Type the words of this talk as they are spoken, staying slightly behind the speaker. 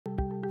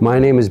My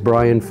name is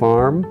Brian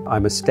Farm.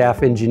 I'm a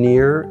staff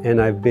engineer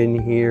and I've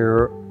been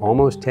here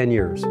almost 10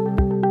 years.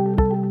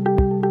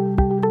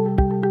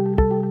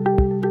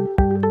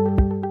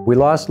 We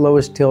lost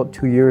lowest tilt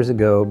 2 years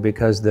ago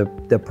because the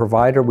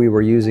provider we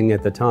were using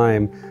at the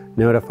time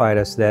notified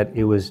us that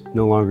it was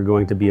no longer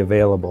going to be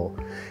available.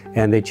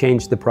 And they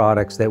changed the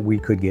products that we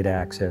could get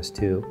access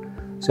to.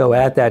 So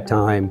at that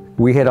time,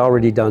 we had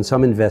already done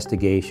some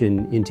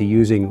investigation into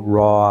using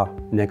raw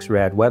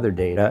NEXRAD weather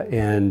data,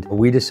 and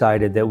we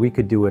decided that we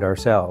could do it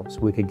ourselves.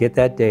 We could get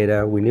that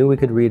data, we knew we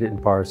could read it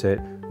and parse it,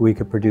 we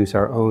could produce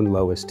our own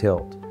lowest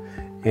tilt.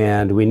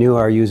 And we knew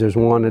our users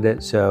wanted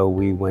it, so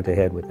we went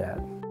ahead with that.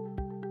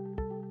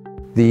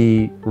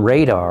 The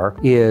radar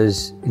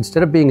is,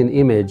 instead of being an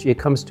image, it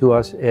comes to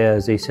us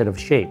as a set of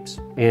shapes.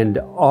 And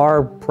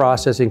our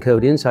processing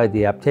code inside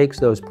the app takes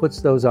those, puts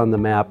those on the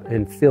map,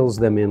 and fills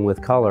them in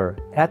with color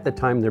at the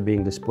time they're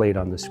being displayed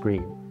on the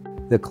screen.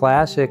 The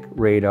classic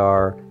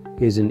radar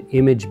is an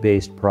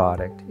image-based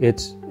product.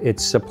 It's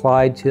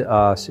supplied to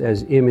us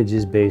as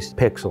images-based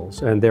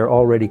pixels, and they're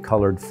already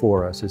colored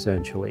for us,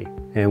 essentially.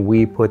 And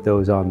we put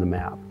those on the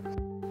map.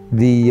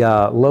 The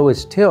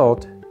lowest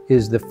tilt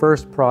is the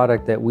first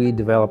product that we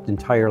developed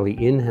entirely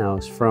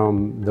in-house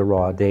from the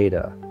raw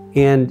data.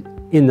 And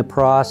in the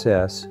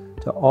process,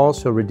 to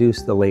also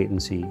reduce the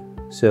latency.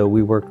 So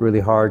we worked really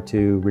hard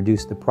to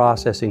reduce the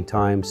processing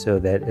time so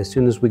that as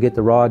soon as we get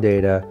the raw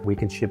data, we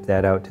can ship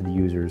that out to the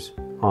users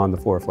on the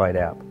ForeFlight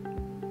app.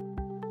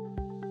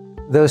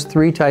 Those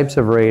three types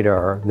of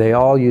radar, they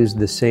all use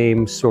the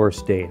same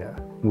source data,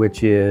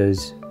 which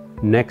is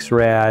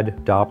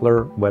NEXRAD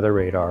Doppler weather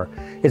radar.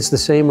 It's the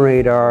same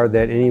radar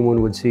that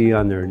anyone would see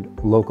on their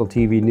local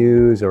TV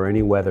news or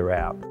any weather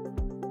app.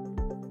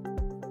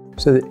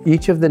 So that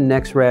each of the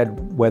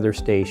NEXRAD weather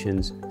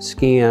stations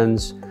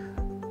scans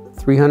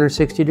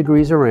 360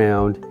 degrees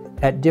around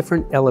at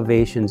different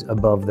elevations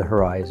above the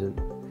horizon.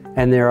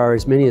 And there are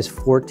as many as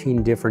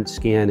 14 different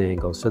scan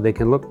angles, so they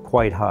can look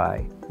quite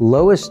high.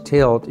 Lowest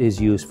tilt is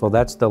useful.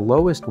 That's the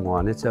lowest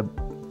one. It's a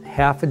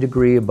half a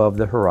degree above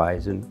the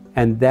horizon,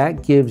 and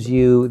that gives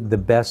you the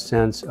best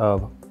sense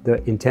of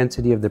the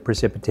intensity of the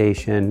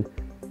precipitation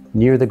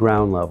near the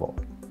ground level.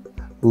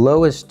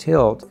 Lowest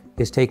tilt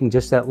is taking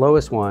just that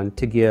lowest one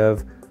to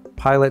give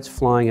pilots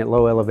flying at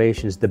low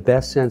elevations the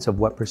best sense of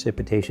what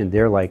precipitation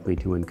they're likely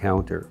to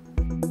encounter.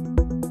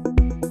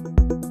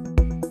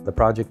 The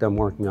project I'm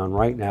working on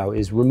right now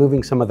is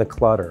removing some of the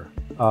clutter.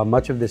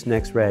 Much of this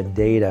NEXRAD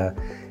data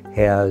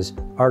has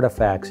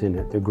artifacts in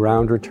it. The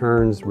ground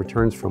returns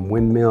from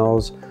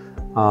windmills,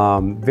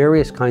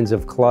 various kinds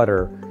of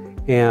clutter.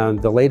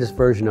 And the latest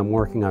version I'm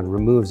working on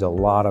removes a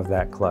lot of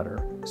that clutter.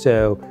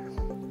 So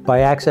by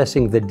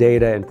accessing the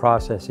data and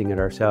processing it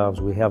ourselves,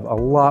 we have a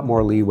lot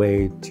more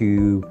leeway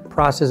to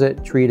process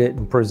it, treat it,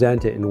 and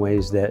present it in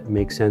ways that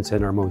make sense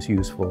and are most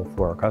useful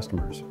for our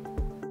customers.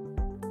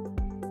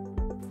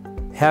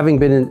 Having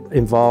been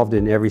involved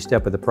in every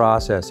step of the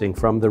processing,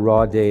 from the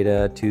raw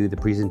data to the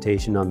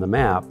presentation on the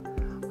map,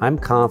 I'm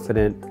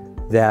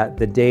confident that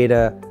the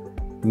data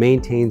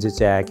maintains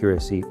its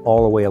accuracy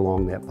all the way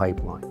along that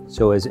pipeline.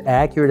 So as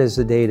accurate as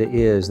the data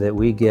is that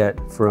we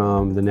get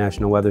from the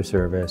National Weather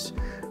Service,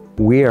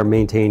 we are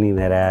maintaining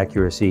that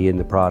accuracy in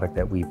the product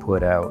that we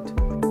put out.